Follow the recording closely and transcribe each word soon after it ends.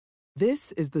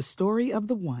This is the story of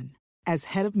the one. As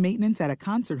head of maintenance at a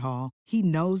concert hall, he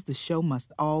knows the show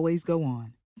must always go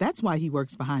on. That's why he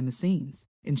works behind the scenes,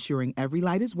 ensuring every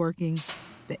light is working,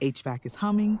 the HVAC is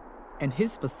humming, and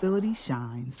his facility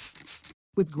shines.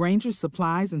 With Grainger's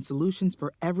supplies and solutions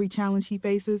for every challenge he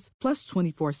faces, plus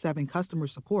 24/7 customer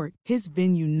support, his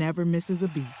venue never misses a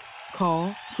beat.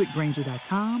 Call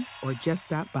quickgrainger.com or just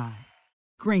stop by.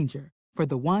 Grainger, for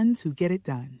the ones who get it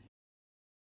done.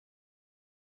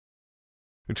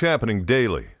 It's happening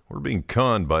daily. We're being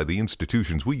conned by the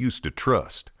institutions we used to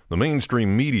trust. The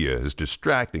mainstream media is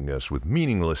distracting us with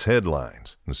meaningless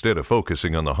headlines instead of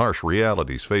focusing on the harsh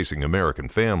realities facing American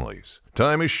families.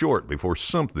 Time is short before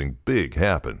something big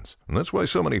happens, and that's why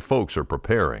so many folks are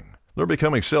preparing. They're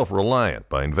becoming self-reliant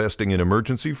by investing in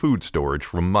emergency food storage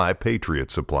from My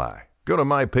Patriot Supply. Go to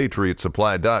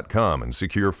mypatriotsupply.com and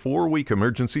secure 4-week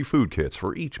emergency food kits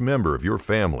for each member of your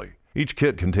family. Each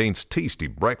kit contains tasty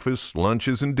breakfasts,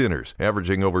 lunches, and dinners,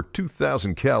 averaging over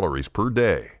 2,000 calories per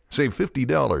day. Save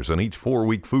 $50 on each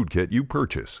 4-week food kit you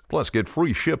purchase. Plus, get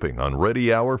free shipping on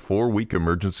Ready Hour 4-week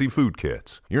emergency food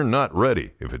kits. You're not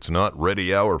ready if it's not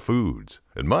Ready Hour foods.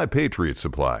 At My Patriot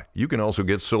Supply, you can also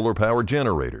get solar power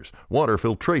generators, water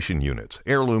filtration units,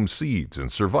 heirloom seeds, and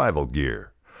survival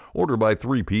gear. Order by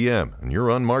 3 p.m. and your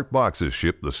unmarked boxes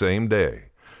ship the same day.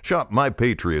 Shop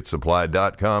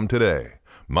mypatriotsupply.com today.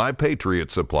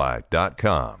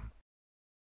 mypatriotsupply.com.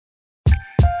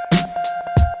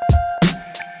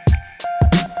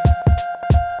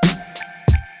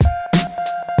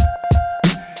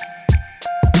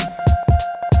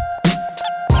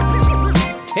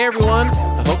 Hey everyone,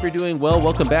 I hope you're doing well.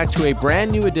 Welcome back to a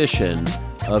brand new edition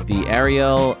of the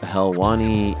Ariel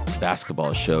Helwani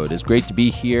Basketball Show. It is great to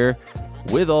be here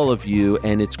with all of you,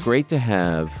 and it's great to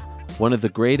have one of the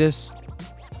greatest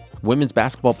women's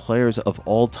basketball players of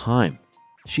all time.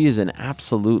 She is an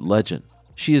absolute legend.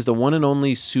 She is the one and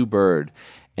only Sue Bird,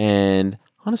 and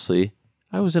honestly,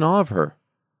 I was in awe of her.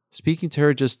 Speaking to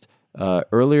her just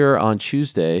earlier on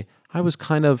Tuesday, I was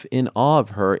kind of in awe of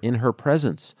her in her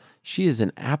presence. She is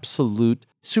an absolute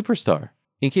superstar.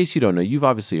 In case you don't know, you've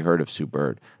obviously heard of Sue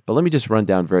Bird, but let me just run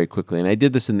down very quickly, and I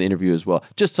did this in the interview as well,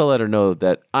 just to let her know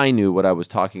that I knew what I was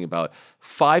talking about.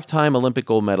 5-time Olympic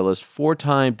gold medalist,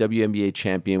 4-time WNBA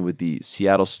champion with the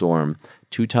Seattle Storm,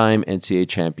 2-time NCAA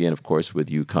champion, of course, with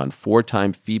UConn,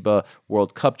 4-time FIBA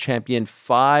World Cup champion,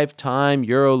 5-time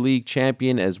EuroLeague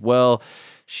champion as well.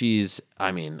 She's,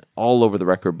 all over the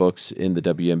record books in the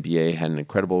WNBA, had an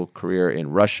incredible career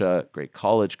in Russia, great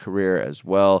college career as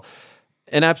well.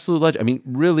 An absolute legend.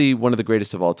 Really one of the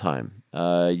greatest of all time.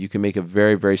 You can make a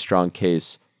very, very strong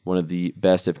case. One of the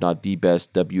best, if not the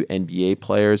best, WNBA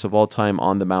players of all time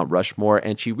on the Mount Rushmore.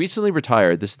 And she recently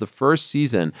retired. This is the first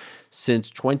season since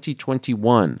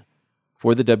 2021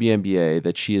 for the WNBA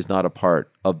that she is not a part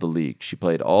of the league. She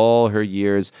played all her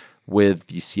years with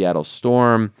the Seattle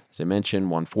Storm. As I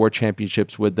mentioned, won 4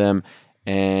 championships with them.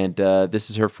 And this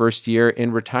is her first year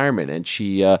in retirement. And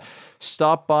she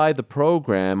stopped by the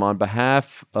program on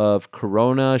behalf of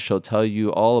Corona. She'll tell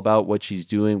you all about what she's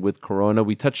doing with Corona.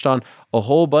 We touched on a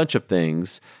whole bunch of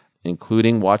things,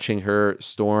 including watching her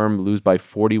Storm lose by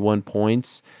 41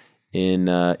 points in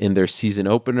their season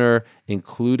opener,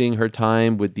 including her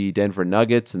time with the Denver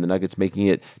Nuggets and the Nuggets making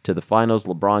it to the finals.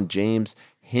 LeBron James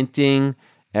hinting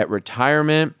at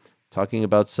retirement, talking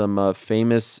about some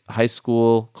famous high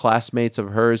school classmates of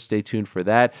hers. Stay tuned for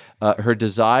that. Her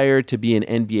desire to be an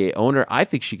NBA owner. I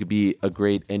think she could be a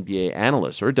great NBA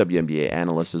analyst or WNBA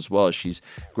analyst as well. She's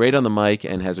great on the mic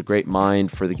and has a great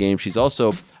mind for the game. She's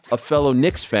also a fellow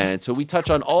Knicks fan. So we touch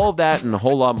on all of that and a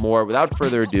whole lot more. Without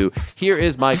further ado, here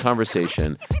is my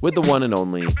conversation with the one and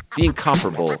only, the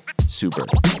incomparable Sue Bird.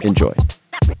 Enjoy.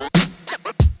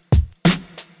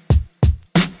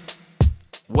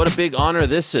 What a big honor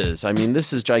this is.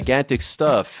 This is gigantic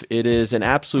stuff. It is an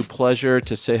absolute pleasure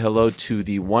to say hello to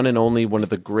the one and only, one of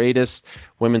the greatest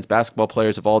women's basketball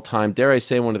players of all time. Dare I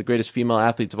say one of the greatest female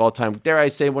athletes of all time. Dare I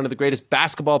say one of the greatest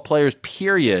basketball players,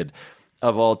 period,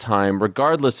 of all time,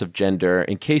 regardless of gender.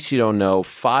 In case you don't know,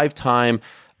 5-time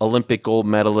Olympic gold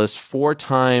medalist,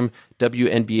 4-time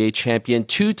WNBA champion,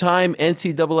 2-time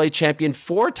NCAA champion,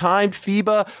 4-time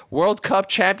FIBA World Cup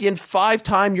champion,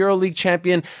 5-time EuroLeague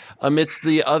champion, amidst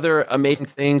the other amazing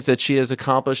things that she has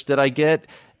accomplished. Did I get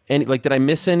any, did I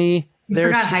miss any? You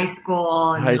forgot high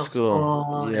school and middle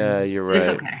school. Yeah, you're right. It's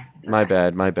okay. My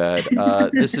bad.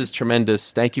 This is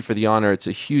tremendous. Thank you for the honor. It's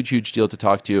a huge, huge deal to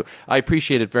talk to you. I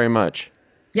appreciate it very much.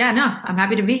 Yeah, no, I'm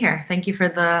happy to be here. Thank you for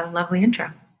the lovely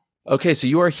intro. Okay, so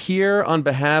you are here on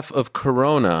behalf of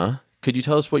Corona. Could you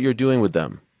tell us what you're doing with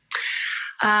them?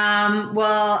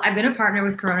 Well, I've been a partner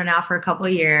with Corona now for a couple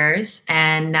of years.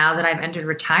 And now that I've entered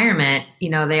retirement,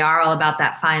 they are all about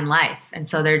that fine life. And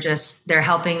so they're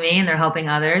helping me and they're helping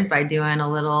others by doing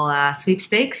a little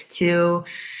sweepstakes to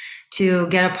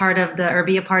get a part of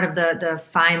be a part of the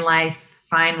Fine Life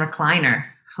Fine Recliner.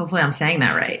 Hopefully I'm saying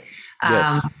that right.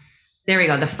 Yes. There we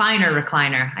go. The Finer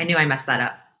Recliner. I knew I messed that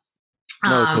up.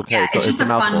 No, it's okay. Yeah, it's just a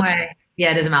mouthful. fun way.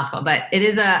 Yeah, it is a mouthful, but it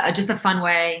is just a fun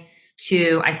way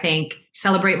to, I think,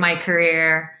 celebrate my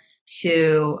career,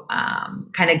 to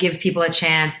kind of give people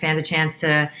fans a chance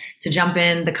to jump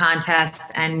in the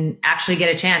contest and actually get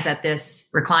a chance at this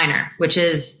recliner,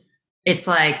 it's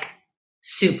like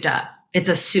souped up. It's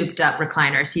a souped up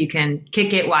recliner. So you can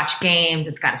kick it, watch games.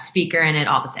 It's got a speaker in it,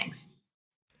 all the things.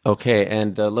 Okay,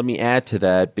 and let me add to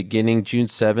that. Beginning June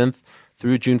 7th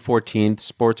through June 14th,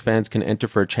 sports fans can enter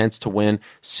for a chance to win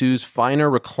Sue's Finer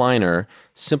Recliner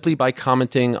simply by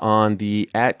commenting on the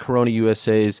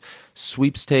 @CoronaUSA's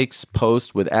sweepstakes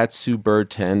post with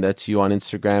 @SueBird10, that's you on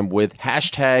Instagram, with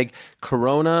hashtag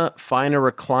Corona Finer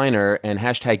Recliner and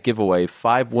hashtag giveaway.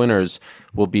 5 winners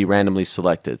will be randomly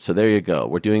selected. So there you go.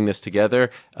 We're doing this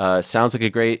together. Sounds like a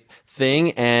great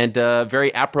thing, and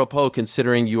very apropos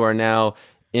considering you are now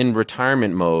in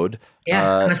retirement mode.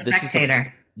 Yeah, I'm a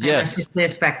spectator. Yes. I'm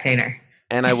a spectator.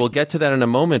 And I will get to that in a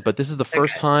moment, but this is the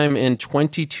first time in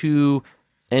 22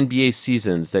 NBA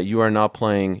seasons that you are not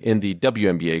playing in the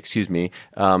WNBA, excuse me.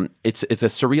 It's a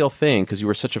surreal thing because you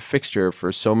were such a fixture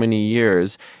for so many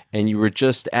years, and you were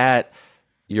just at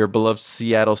your beloved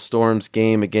Seattle Storm's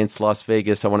game against Las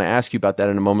Vegas. I want to ask you about that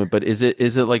in a moment, but is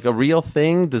it like a real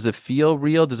thing? Does it feel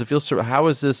real? Does it feel how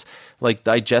is this like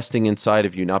digesting inside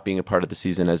of you, not being a part of the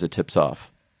season as it tips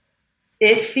off?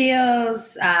 It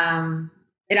feels,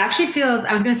 it actually feels,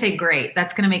 I was going to say great.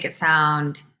 That's going to make it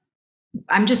sound,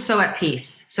 I'm just so at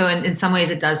peace. So in some ways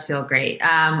it does feel great.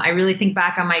 I really think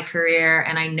back on my career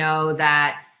and I know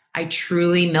that I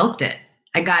truly milked it.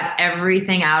 I got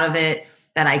everything out of it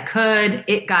that I could.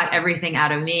 It got everything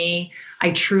out of me.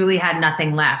 I truly had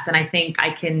nothing left. And I think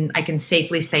I can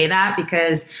safely say that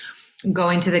because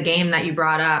going to the game that you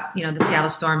brought up, the Seattle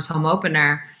Storm's home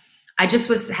opener, I just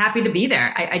was happy to be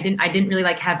there. I didn't really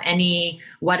like have any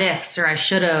what ifs or I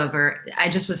should have, or I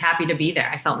just was happy to be there.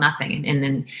 I felt nothing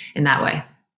in that way.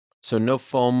 So no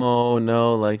FOMO,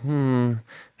 no like,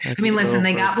 listen,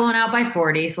 they got blown out by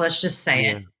 40, so let's just say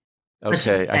it.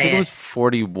 Okay, I think it was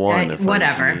 41.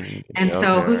 Whatever.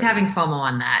 So who's having FOMO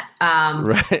on that?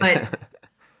 Right. But,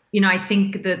 I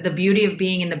think the beauty of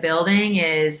being in the building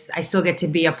is I still get to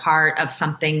be a part of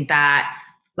something that,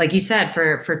 like you said,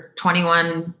 for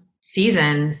 21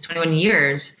 seasons, 21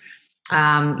 years,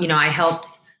 I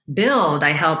helped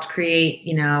create,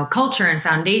 culture and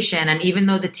foundation. And even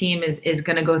though the team is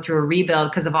going to go through a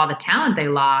rebuild because of all the talent they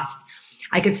lost,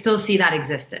 I could still see that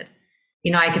existed.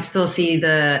 I could still see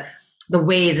the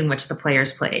ways in which the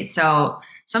players played. So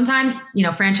sometimes,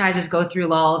 franchises go through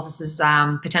lulls. This is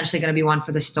potentially going to be one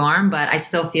for the Storm, but I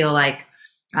still feel like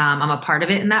I'm a part of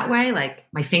it in that way. Like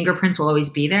my fingerprints will always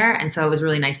be there. And so it was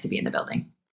really nice to be in the building.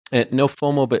 And no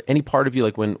FOMO, but any part of you,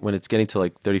 like when it's getting to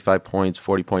like 35 points,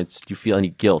 40 points, do you feel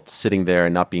any guilt sitting there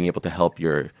and not being able to help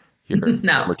your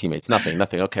former teammates? Nothing.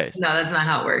 Okay. No, that's not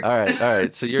how it works. All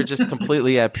right. So you're just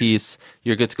completely at peace.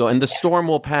 You're good to go. And the storm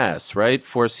will pass, right?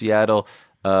 For Seattle,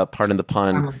 pardon the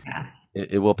pun.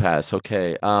 It will pass.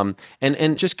 Okay.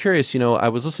 And just curious, I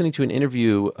was listening to an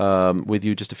interview with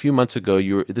you just a few months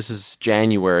ago. This is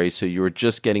January, so you were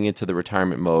just getting into the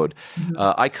retirement mode. Mm-hmm.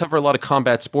 I cover a lot of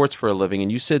combat sports for a living,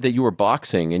 and you said that you were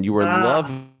boxing and you were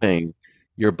loving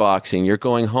your boxing. You're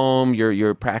going home.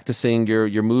 You're practicing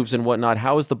your moves and whatnot.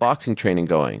 How is the boxing training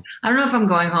going? I don't know if I'm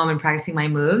going home and practicing my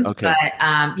moves, but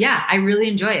I really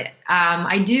enjoy it.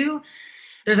 I do.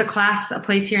 There's a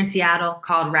place here in Seattle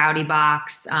called Rowdy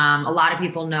Box. A lot of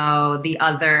people know the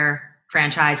other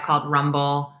franchise called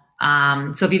Rumble.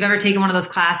 So if you've ever taken one of those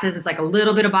classes, it's like a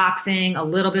little bit of boxing, a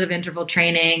little bit of interval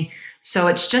training. So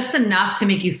it's just enough to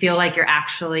make you feel like you're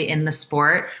actually in the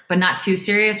sport, but not too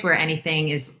serious where anything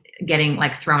is getting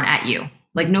like thrown at you.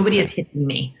 Like nobody is hitting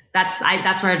me. That's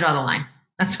where I draw the line.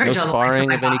 That's where I draw the line. No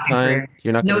sparring of any kind?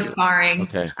 You're not no sparring.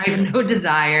 Okay. I have no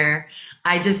desire.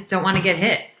 I just don't want to get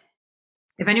hit.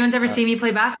 If anyone's ever seen me play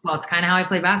basketball, it's kind of how I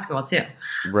play basketball too.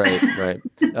 Right.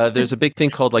 There's a big thing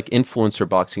called like influencer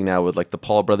boxing now with like the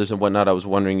Paul brothers and whatnot. I was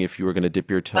wondering if you were going to dip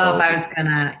your toe. Oh, if I was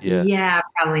gonna, yeah,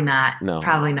 probably not. No,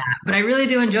 probably not. But I really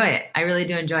do enjoy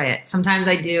it. Sometimes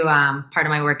I do. Part of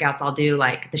my workouts, I'll do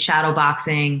like the shadow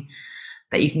boxing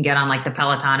that you can get on like the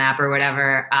Peloton app or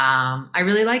whatever. I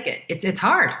really like it. It's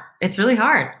hard. It's really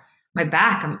hard. My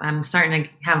back, I'm starting to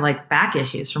have like back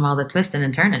issues from all the twisting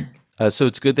and turning. So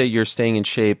it's good that you're staying in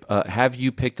shape. Have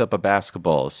you picked up a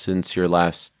basketball since your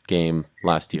last game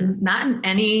last year? Not in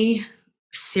any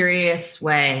serious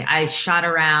way. I shot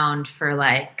around for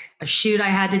like a shoot I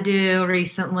had to do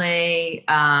recently.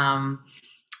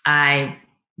 I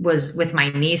was with my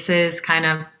nieces, kind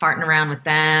of farting around with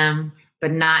them,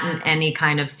 but not in any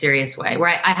kind of serious way.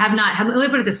 Where I have not, let me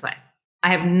put it this way.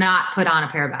 I have not put on a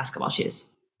pair of basketball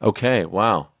shoes. Okay,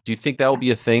 wow. Do you think that will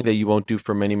be a thing that you won't do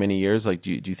for many, many years? Like,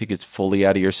 do you think it's fully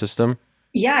out of your system?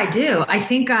 Yeah, I do. I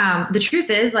think the truth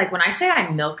is, like, when I say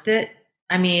I milked it,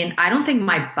 I mean, I don't think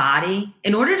my body,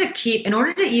 in order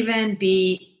to even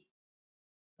be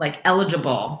like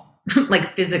eligible, like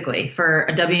physically for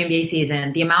a WNBA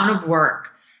season, the amount of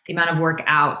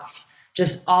workouts,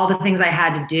 just all the things I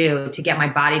had to do to get my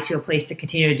body to a place to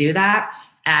continue to do that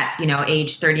at,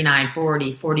 age 39,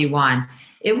 40, 41,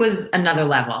 it was another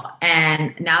level.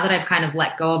 And now that I've kind of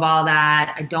let go of all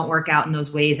that, I don't work out in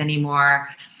those ways anymore.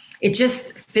 It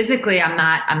just physically, I'm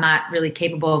not really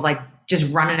capable of like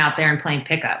just running out there and playing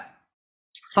pickup.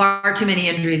 Far too many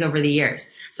injuries over the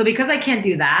years. So because I can't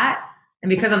do that, and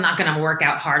because I'm not going to work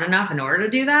out hard enough in order to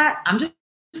do that, I'm just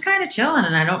kind of chilling,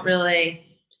 and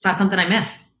it's not something I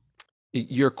miss.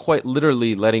 You're quite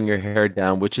literally letting your hair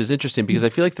down, which is interesting because I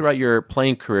feel like throughout your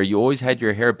playing career, you always had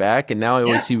your hair back, and now I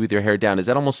always see you with your hair down. Is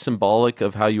that almost symbolic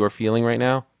of how you are feeling right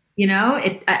now?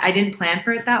 I didn't plan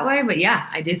for it that way, but yeah,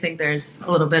 I do think there's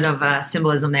a little bit of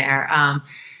symbolism there.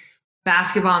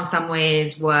 Basketball in some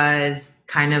ways was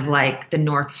kind of like the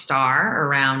North Star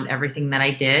around everything that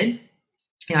I did.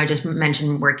 I just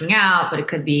mentioned working out, but it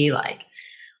could be like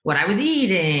what I was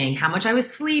eating, how much I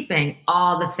was sleeping,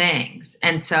 all the things.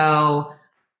 And so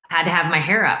I had to have my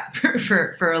hair up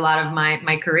for a lot of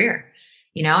my career,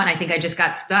 and I think I just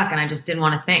got stuck and I just didn't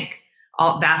want to think.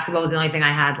 Basketball was the only thing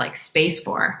I had like space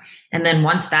for. And then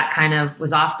once that kind of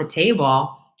was off the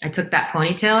table, I took that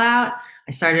ponytail out.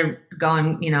 I started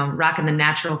going, rocking the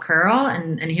natural curl,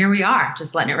 and here we are,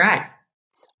 just letting it ride.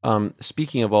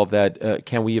 Speaking of all that,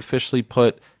 can we officially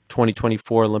put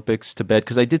 2024 Olympics to bed?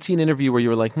 Because I did see an interview where you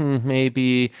were like,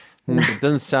 maybe. It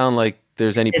doesn't sound like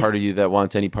there's any part of you that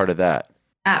wants any part of that.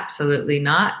 Absolutely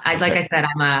not. Like I said,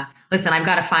 I've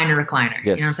got a finer recliner. Yes, you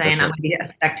know what I'm saying? Right. I'm going to be a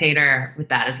spectator with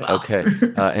that as well. Okay.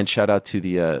 And shout out to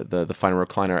the finer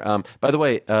recliner. By the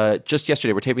way, just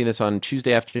yesterday, we're taping this on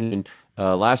Tuesday afternoon.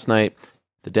 Last night,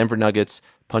 the Denver Nuggets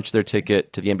punched their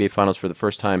ticket to the NBA Finals for the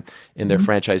first time in their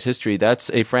franchise history. That's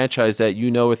a franchise that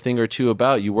you know a thing or two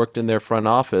about. You worked in their front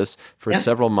office for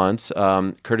several months,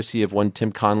 courtesy of one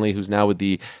Tim Conley, who's now with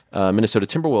the Minnesota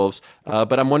Timberwolves.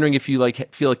 But I'm wondering if you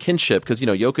feel a kinship because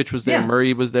Jokic was there,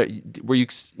 Murray was there. Were you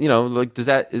is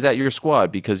that your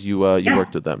squad because you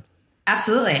worked with them?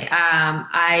 Absolutely.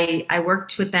 I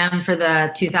worked with them for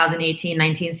the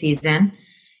 2018-19 season,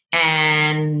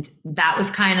 and that was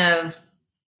kind of.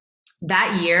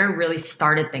 That year really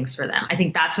started things for them. I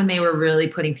think that's when they were really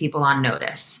putting people on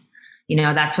notice.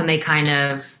 That's when they kind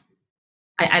of,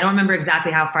 I don't remember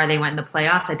exactly how far they went in the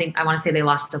playoffs. I want to say they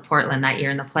lost to Portland that year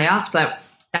in the playoffs, but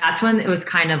that's when it was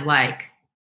kind of like,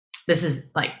 this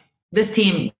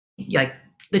team, like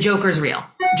the Joker's real.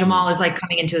 Jamal is like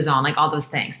coming into his own, like all those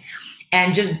things.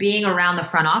 And just being around the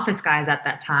front office guys at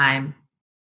that time,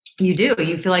 you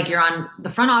feel like you're on, the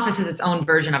front office is its own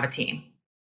version of a team.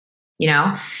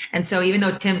 And so even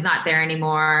though Tim's not there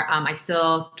anymore, I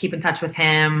still keep in touch with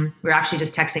him. We were actually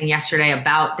just texting yesterday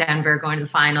about Denver going to the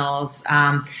finals.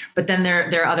 But then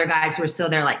there are other guys who are still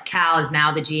there, like Cal is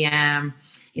now the GM.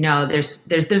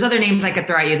 There's other names I could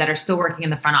throw at you that are still working in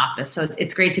the front office. So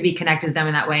it's great to be connected to them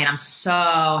in that way. And I'm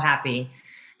so happy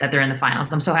that they're in the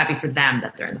finals. I'm so happy for them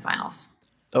that they're in the finals.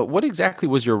 What exactly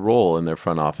was your role in their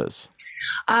front office?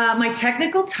 My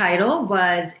technical title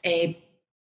was a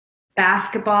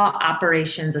basketball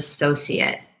operations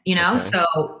associate, okay.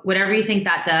 So whatever you think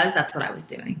that does, that's what I was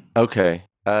doing. Okay.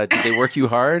 Did they work you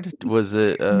hard? Was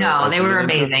it? No, they were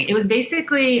amazing. It was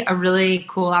basically a really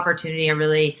cool opportunity, a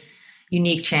really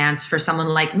unique chance for someone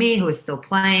like me who was still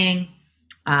playing,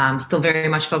 still very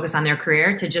much focused on their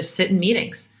career, to just sit in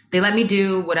meetings. They let me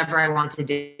do whatever I wanted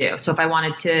to do. So if I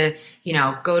wanted to,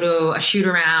 go to a shoot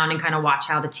around and kind of watch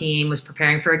how the team was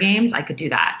preparing for games, I could do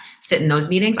that. Sit in those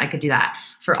meetings, I could do that.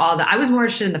 I was more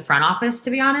interested in the front office,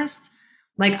 to be honest.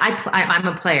 Like I'm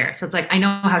a player. So it's like, I know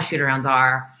how shoot arounds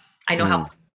are. I know how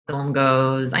film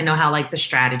goes. I know how like the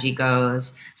strategy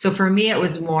goes. So for me, it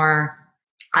was more,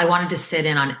 I wanted to sit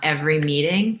in on every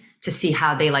meeting to see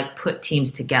how they like put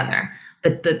teams together.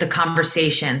 The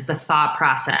conversations, the thought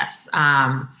process.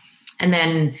 And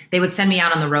then they would send me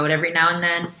out on the road every now and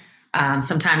then.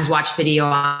 Sometimes watch video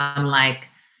on like,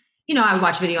 I would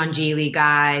watch video on G League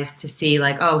guys to see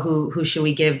like, oh, who should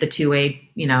we give the two-way,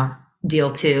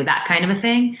 deal to, that kind of a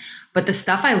thing. But the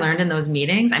stuff I learned in those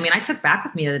meetings, I mean, I took back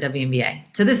with me to the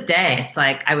WNBA. To this day, it's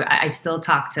like I still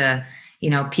talk to,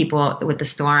 people with the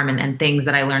Storm and things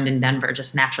that I learned in Denver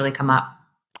just naturally come up.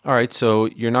 All right, so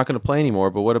you're not going to play anymore,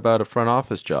 but what about a front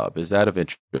office job? Is that of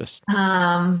interest?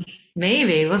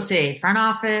 Maybe. We'll see. Front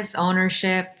office,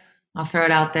 ownership. I'll throw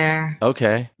it out there.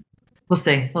 Okay. We'll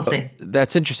see. We'll see.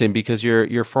 That's interesting because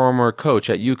your former coach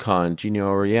at UConn, Gino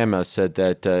Auriemma, said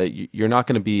that you're not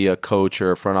going to be a coach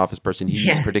or a front office person.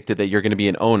 He predicted that you're going to be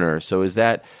an owner. So is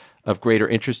that of greater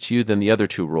interest to you than the other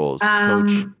two roles?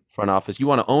 Coach, front office. You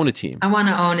want to own a team. I want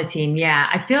to own a team. Yeah.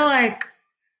 I feel like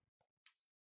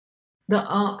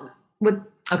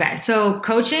so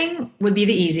coaching would be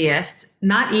the easiest.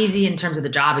 Not easy in terms of the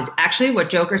job is actually what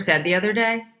Joker said the other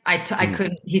day. I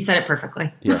couldn't. He said it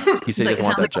perfectly. Yeah, he said he doesn't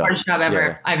want that job. The hardest job ever.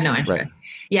 Yeah. I have no interest.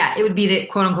 Right. Yeah, it would be the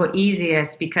quote unquote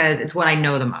easiest because it's what I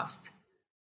know the most.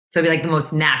 So it'd be like the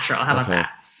most natural. How about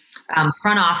that?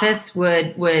 Front office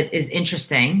is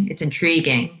interesting. It's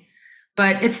intriguing,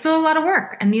 but it's still a lot of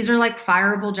work. And these are like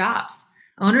fireable jobs.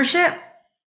 Ownership,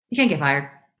 you can't get fired.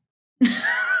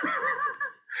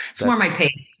 It's more my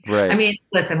pace. Right. I mean,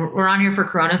 listen, we're on here for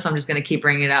Corona, so I'm just going to keep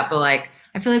bringing it up. But like,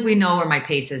 I feel like we know where my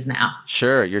pace is now.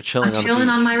 Sure, you're chilling on the beach.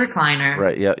 On my recliner.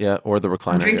 Right. Yeah. Or the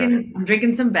recliner. I'm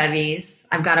drinking some bevies.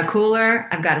 I've got a cooler.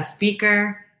 I've got a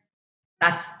speaker.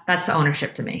 That's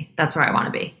ownership to me. That's where I want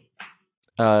to be.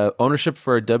 Ownership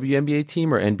for a WNBA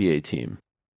team or NBA team,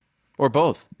 or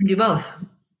both? Do both.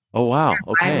 Oh wow.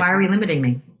 Okay. Why are we limiting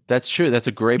me? That's true. That's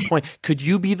a great point. Could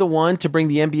you be the one to bring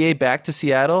the NBA back to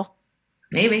Seattle?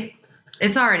 Maybe.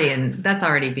 That's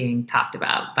already being talked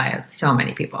about by so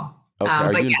many people. Okay.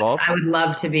 Are you involved? Yes, I would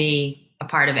love to be a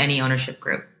part of any ownership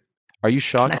group. Are you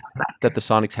shocked that the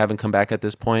Sonics haven't come back at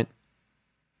this point?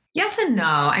 Yes and no.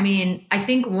 I mean, I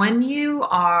think when you've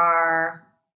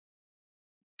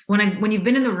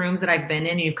been in the rooms that I've been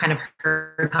in, you've kind of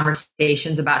heard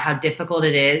conversations about how difficult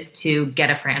it is to get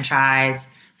a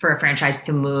franchise, for a franchise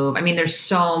to move. I mean, there's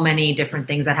so many different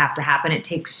things that have to happen. It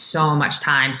takes so much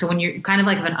time. So when you're kind of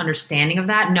like have an understanding of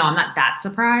that, no, I'm not that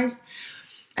surprised.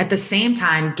 At the same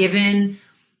time, given,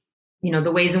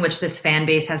 the ways in which this fan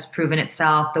base has proven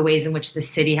itself, the ways in which the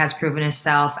city has proven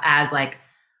itself as like,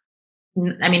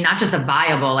 I mean, not just a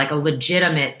viable, like a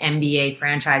legitimate NBA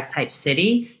franchise type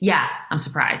city. Yeah, I'm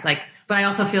surprised. But I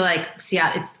also feel like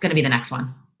Seattle, it's going to be the next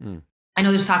one. Mm. I know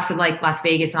there's talks of like Las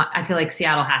Vegas. I feel like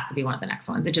Seattle has to be one of the next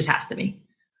ones. It just has to be.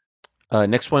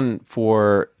 Next one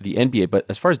for the NBA, but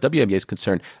as far as WNBA is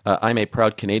concerned, I'm a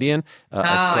proud Canadian. Come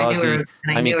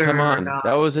on.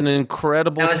 That was an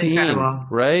incredible scene,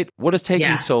 right? What is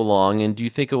taking so long, and do you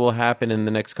think it will happen in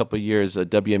the next couple of years, a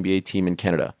WNBA team in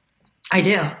Canada? I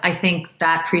do. I think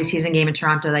that preseason game in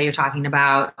Toronto that you're talking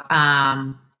about,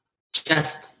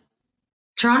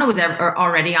 Toronto was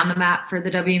already on the map for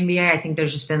the WNBA. I think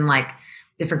there's just been like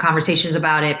different conversations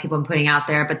about it, people have been putting out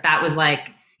there, but that was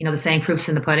like, the saying proof's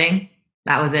in the pudding.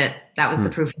 That was it. That was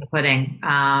the proof in the pudding.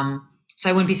 So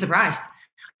I wouldn't be surprised.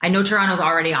 I know Toronto's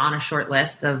already on a short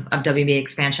list of WNBA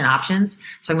expansion options.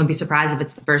 So I wouldn't be surprised if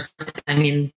it's the first. I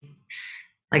mean,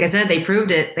 like I said, they proved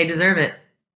it. They deserve it.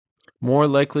 More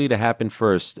likely to happen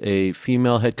first, a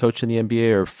female head coach in the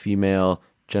NBA or female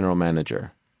general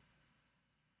manager?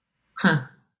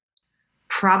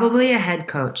 Probably a head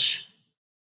coach.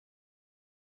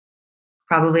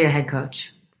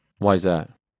 Why is that?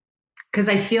 Because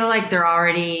I feel like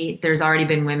there's already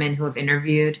been women who have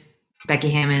interviewed. Becky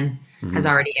Hammon has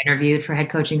already interviewed for head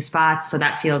coaching spots. So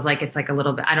that feels like it's like a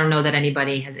little bit, I don't know that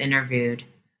anybody has interviewed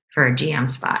for a GM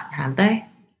spot. Have they?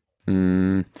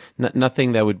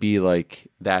 Nothing that would be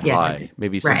like that high.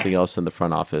 Maybe something else in the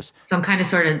front office. So I'm kind of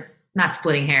sort of not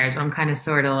splitting hairs, but I'm kind of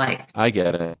sort of like, I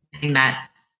get it. That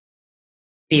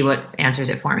be what answers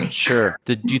it for me. Sure.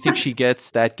 Do you think she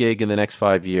gets that gig in the next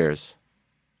 5 years?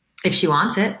 If she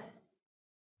wants it.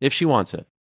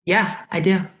 Yeah, I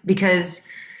do. Because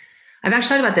I've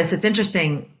actually thought about this. It's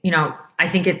interesting. I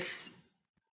think it's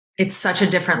such a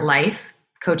different life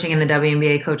coaching in the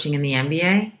WNBA, coaching in the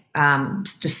NBA.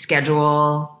 Just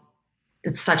schedule.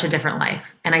 It's such a different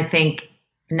life. And I think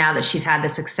now that she's had the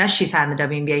success she's had in the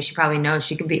WNBA, she probably knows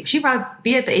she probably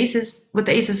be at the Aces with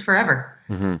the Aces forever.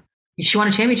 Mm-hmm. She won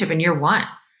a championship in year one.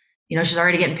 She's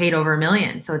already getting paid over $1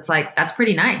 million. So it's like, that's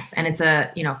pretty nice. And it's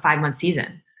a, 5-month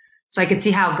season. So I could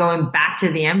see how going back to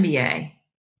the NBA,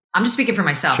 I'm just speaking for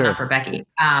myself, not for Becky,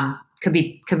 could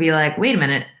be like, wait a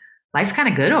minute, life's kind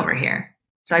of good over here.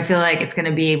 So I feel like it's going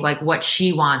to be like what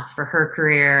she wants for her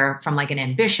career from like an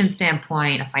ambition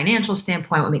standpoint, a financial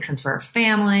standpoint, what makes sense for her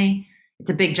family. it's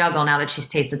a big juggle now that she's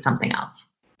tasted something else.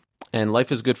 And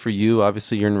life is good for you.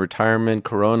 Obviously, you're in retirement.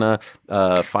 Corona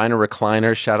Finer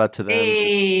Recliner. Shout out to them.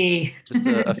 Hey. Just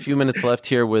a few minutes left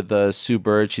here with Sue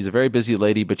Bird. She's a very busy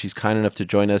lady, but she's kind enough to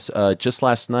join us. Just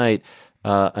last night,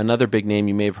 another big name,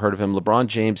 you may have heard of him, LeBron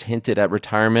James hinted at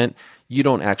retirement. You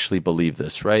don't actually believe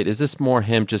this, right? Is this more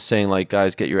him just saying, like,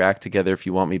 guys, get your act together if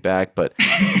you want me back? But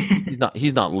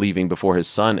he's not leaving before his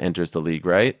son enters the league,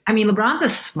 right? I mean, LeBron's a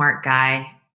smart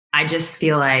guy. I just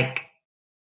feel like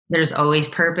there's always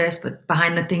purpose, but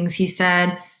behind the things he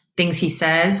said, things he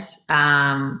says. So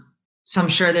I'm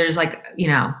sure there's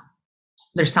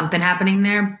there's something happening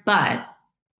there. But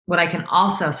what I can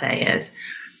also say is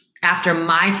after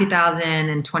my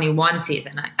 2021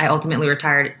 season, I ultimately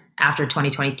retired after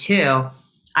 2022.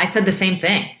 I said the same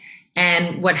thing.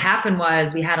 And what happened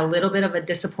was we had a little bit of a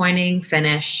disappointing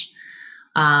finish.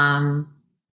 I'd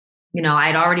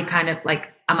already kind of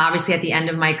I'm obviously at the end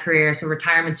of my career, so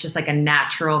retirement's just like a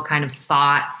natural kind of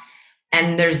thought.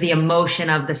 And there's the emotion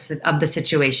of the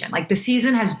situation. Like the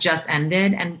season has just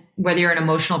ended, and whether you're an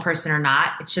emotional person or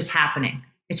not, it's just happening.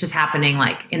 It's just happening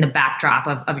like in the backdrop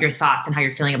of your thoughts and how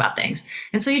you're feeling about things.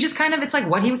 And so you just kind of, it's like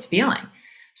what he was feeling.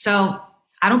 So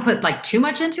I don't put like too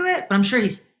much into it, but I'm sure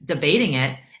he's debating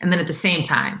it. And then at the same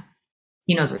time,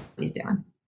 he knows what he's doing.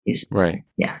 He's right.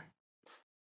 Yeah.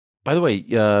 By the way,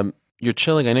 you're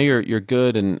chilling. I know you're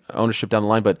good and ownership down the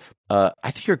line, but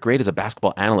I think you're great as a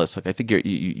basketball analyst. Like I think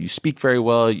you speak very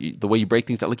well. The way you break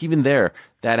things down, like even there,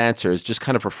 that answer is just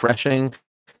kind of refreshing.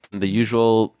 The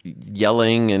usual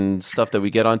yelling and stuff that we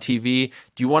get on TV.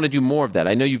 Do you want to do more of that?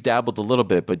 I know you've dabbled a little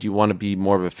bit, but do you want to be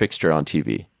more of a fixture on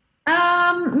TV?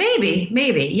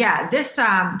 Maybe. Yeah. This,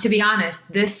 to be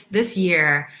honest, this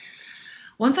year,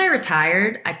 once I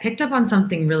retired, I picked up on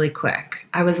something really quick.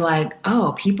 I was like,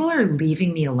 oh, people are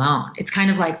leaving me alone. It's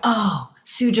kind of like, oh,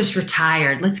 Sue just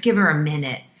retired. Let's give her a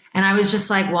minute. And I was just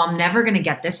like, well, I'm never going to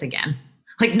get this again.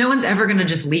 Like no one's ever going to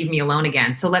just leave me alone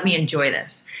again. So let me enjoy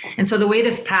this. And so the way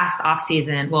this past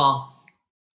offseason,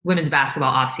 women's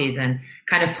basketball offseason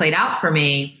kind of played out for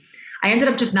me, I ended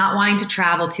up just not wanting to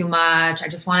travel too much. I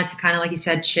just wanted to kind of, like you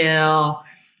said, chill.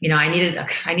 I needed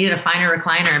a finer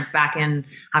recliner back in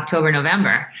October,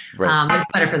 November. Right. But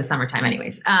it's better for the summertime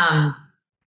anyways.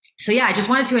 So yeah, I just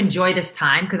wanted to enjoy this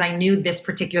time because I knew this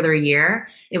particular year,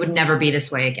 it would never be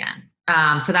this way again.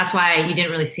 So that's why you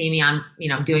didn't really see me on,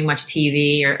 doing much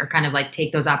TV or kind of like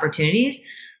take those opportunities,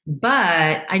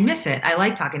 but I miss it. I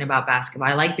like talking about basketball.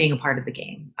 I like being a part of the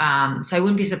game. So I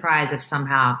wouldn't be surprised if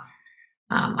somehow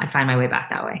I find my way back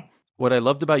that way. What I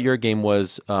loved about your game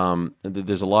was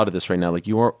there's a lot of this right now. Like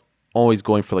you weren't always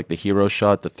going for like the hero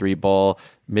shot, the 3-ball,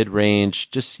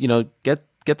 mid-range, just,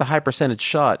 get the high percentage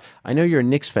shot. I know you're a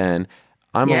Knicks fan.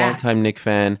 I'm a longtime Knicks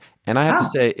fan. And I have to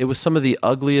say, it was some of the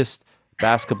ugliest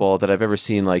basketball that I've ever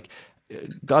seen. Like,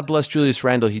 God bless Julius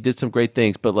Randle. He did some great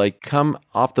things, but like come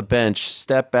off the bench,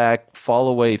 step back, fall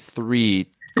away 3,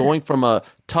 going from a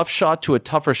tough shot to a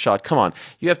tougher shot. Come on.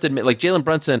 You have to admit, like Jalen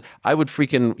Brunson, I would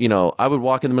freaking, I would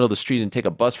walk in the middle of the street and take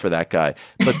a bus for that guy.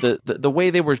 But the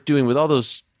way they were doing with all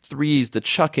those threes, the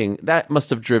chucking, that must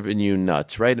have driven you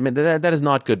nuts, right? I mean, that is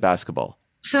not good basketball.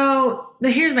 So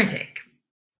here's my take.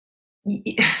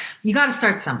 You got to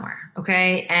start somewhere,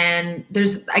 okay? And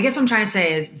I guess what I'm trying to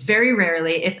say is very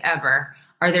rarely, if ever,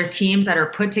 are there teams that are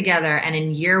put together and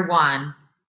in year one,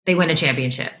 they win a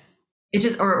championship. It's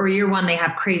just, or year one, they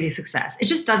have crazy success. It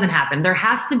just doesn't happen. There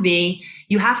has to be,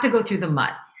 you have to go through the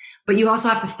mud, but you also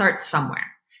have to start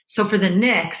somewhere. So for the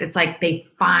Knicks, it's like they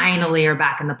finally are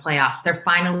back in the playoffs. They're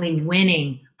finally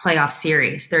winning playoff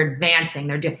series. They're advancing.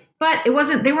 But they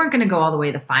weren't going to go all the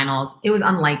way to the finals. It was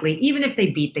unlikely. Even if they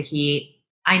beat the Heat,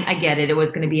 I get it. It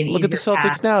was going to be an easier Look at the Celtics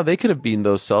path. Now. They could have beaten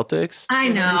those Celtics. I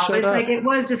know. It's like it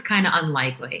was just kind of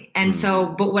unlikely. And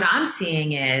so, but what I'm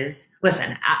seeing is,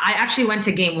 listen, I actually went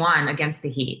to game 1 against the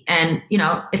Heat. And,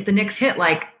 if the Knicks hit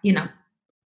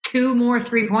 2 more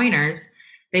 3-pointers,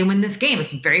 they win this game.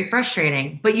 It's very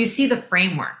frustrating. But you see the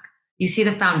framework. You see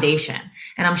the foundation.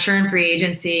 And I'm sure in free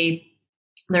agency,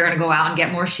 they're going to go out and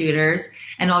get more shooters.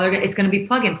 And it's going to be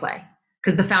plug and play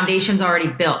because the foundation's already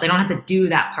built. They don't have to do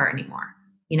that part anymore.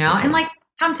 Okay. And like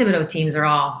Tom Thibodeau teams are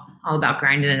all about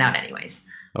grinding it out anyways.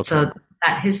 Okay. So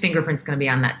his fingerprint's going to be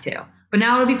on that too. But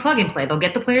now it'll be plug and play. They'll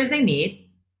get the players they need,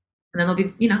 and then they'll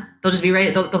be, they'll just be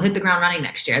ready. They'll hit the ground running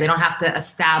next year. They don't have to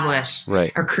establish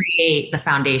or create the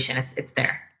foundation. It's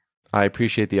there. I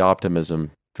appreciate the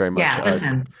optimism very much. Yeah,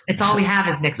 listen, it's all we have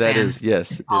as Knicks fans. That is,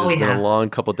 yes. It has been a long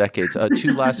couple decades.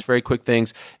 2 last very quick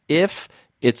things. If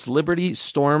it's Liberty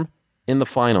Storm in the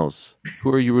finals,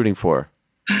 who are you rooting for?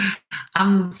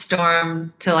 I'm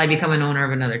Storm till I become an owner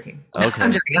of another team. No, okay.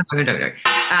 I'm joking.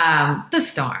 The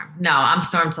Storm. No, I'm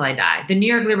Storm till I die. The New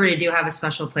York Liberty do have a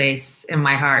special place in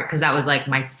my heart because that was like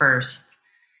my first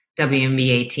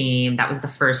WNBA team. That was the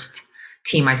first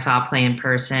team I saw play in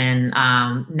person.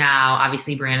 Now,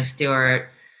 obviously, Brianna Stewart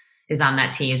is on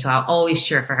that team, so I'll always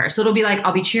cheer for her. So it'll be like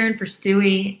I'll be cheering for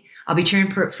Stewie. I'll be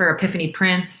cheering for Epiphany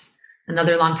Prince,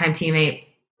 another longtime teammate,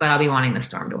 but I'll be wanting the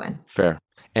Storm to win. Fair.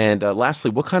 And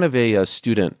lastly, what kind of a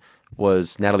student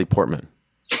was Natalie Portman?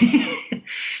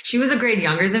 She was a grade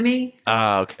younger than me.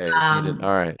 Ah, okay. So you didn't,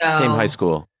 all right. So, same high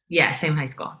school. Yeah, same high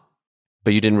school.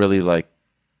 But you didn't really like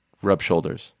rub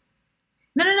shoulders.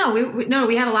 No.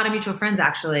 We had a lot of mutual friends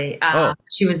actually.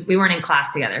 We weren't in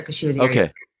class together because she was a year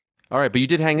younger. All right, but you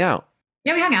did hang out.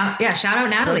 Yeah, we hung out. Yeah, shout out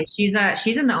Natalie. Okay.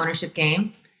 She's in the ownership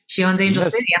game. She owns Angel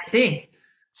City FC.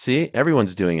 See,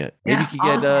 everyone's doing it. Maybe you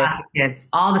could get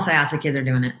all the Syosset kids are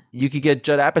doing it. You could get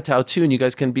Judd Apatow too, and you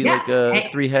guys can be like a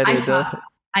three-headed.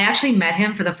 I actually met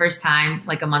him for the first time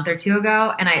like a month or two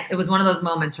ago, and it was one of those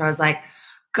moments where I was like,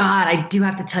 God, I do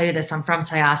have to tell you this. I'm from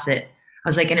Syosset. I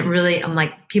was like, and I'm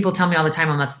like, people tell me all the time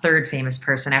I'm the third famous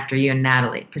person after you and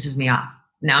Natalie. It pisses me off.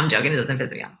 No, I'm joking. It doesn't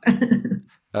piss me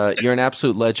off. You're an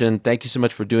absolute legend. Thank you so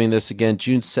much for doing this again.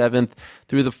 June 7th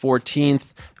through the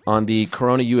 14th on the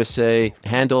Corona USA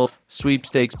handle.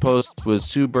 Sweepstakes post was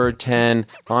SueBird10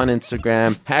 on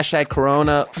Instagram. Hashtag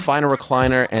Corona Finer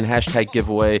Recliner and hashtag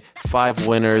giveaway. 5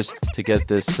 winners to get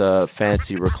this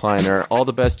fancy recliner. All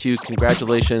the best to you.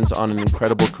 Congratulations on an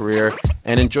incredible career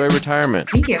and enjoy retirement.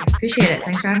 Thank you. Appreciate it.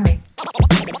 Thanks for having me.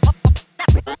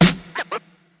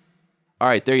 All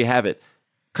right, there you have it.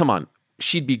 Come on.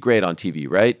 She'd be great on TV,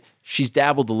 right? She's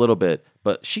dabbled a little bit,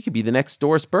 but she could be the next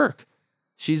Doris Burke.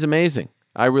 She's amazing.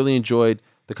 I really enjoyed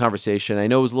the conversation. I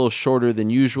know it was a little shorter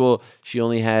than usual. She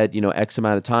only had, X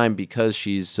amount of time because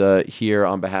she's here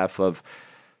on behalf of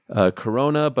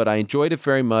Corona, but I enjoyed it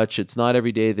very much. It's not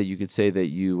every day that you could say that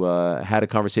you had a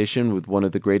conversation with one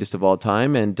of the greatest of all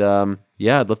time. And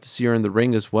I'd love to see her in the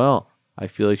ring as well. I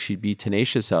feel like she'd be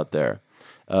tenacious out there.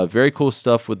 Very cool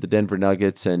stuff with the Denver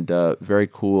Nuggets, and very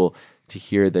cool to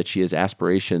hear that she has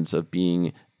aspirations of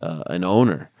being an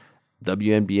owner.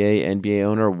 WNBA, NBA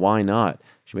owner, why not?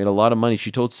 She made a lot of money. She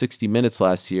told 60 Minutes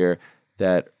last year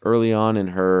that early on in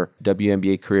her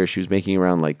WNBA career, she was making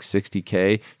around like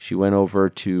 $60K. She went over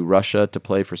to Russia to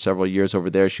play for several years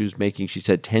over there. She was making, she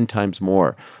said, 10 times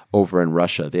more over in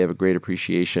Russia. They have a great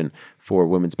appreciation for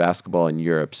women's basketball in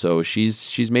Europe. So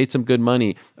she's made some good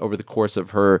money over the course of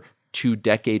her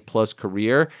 2-decade-plus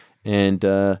career, and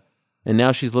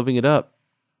now she's living it up,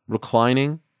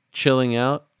 reclining, chilling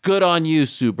out. Good on you,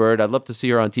 Sue Bird. I'd love to see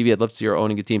her on TV. I'd love to see her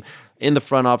owning a team in the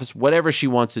front office. Whatever she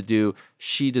wants to do,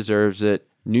 she deserves it.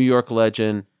 New York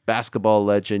legend, basketball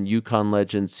legend, UConn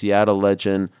legend, Seattle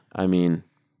legend. I mean,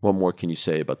 what more can you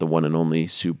say about the one and only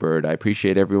Sue Bird? I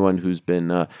appreciate everyone who's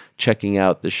been checking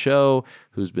out the show,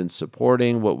 who's been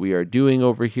supporting what we are doing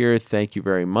over here. Thank you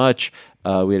very much.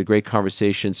 We had a great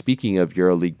conversation, speaking of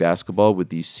EuroLeague basketball, with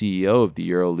the CEO of the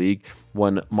EuroLeague,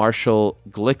 one Marshall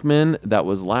Glickman. That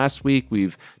was last week.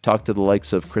 We've talked to the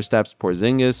likes of Kristaps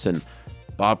Porzingis and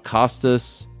Bob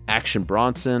Costas, Action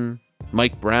Bronson,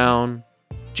 Mike Brown,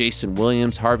 Jason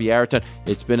Williams, Harvey Araton.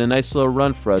 It's been a nice little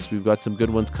run for us. We've got some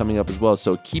good ones coming up as well.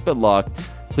 So keep it locked.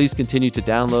 Please continue to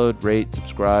download, rate,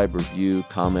 subscribe, review,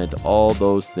 comment, all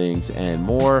those things and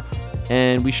more.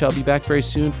 And we shall be back very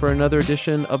soon for another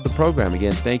edition of the program.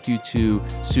 Again, thank you to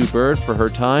Sue Bird for her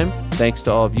time. Thanks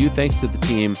to all of you. Thanks to the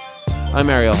team. I'm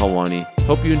Ariel Helwani.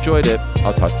 Hope you enjoyed it.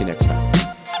 I'll talk to you next time.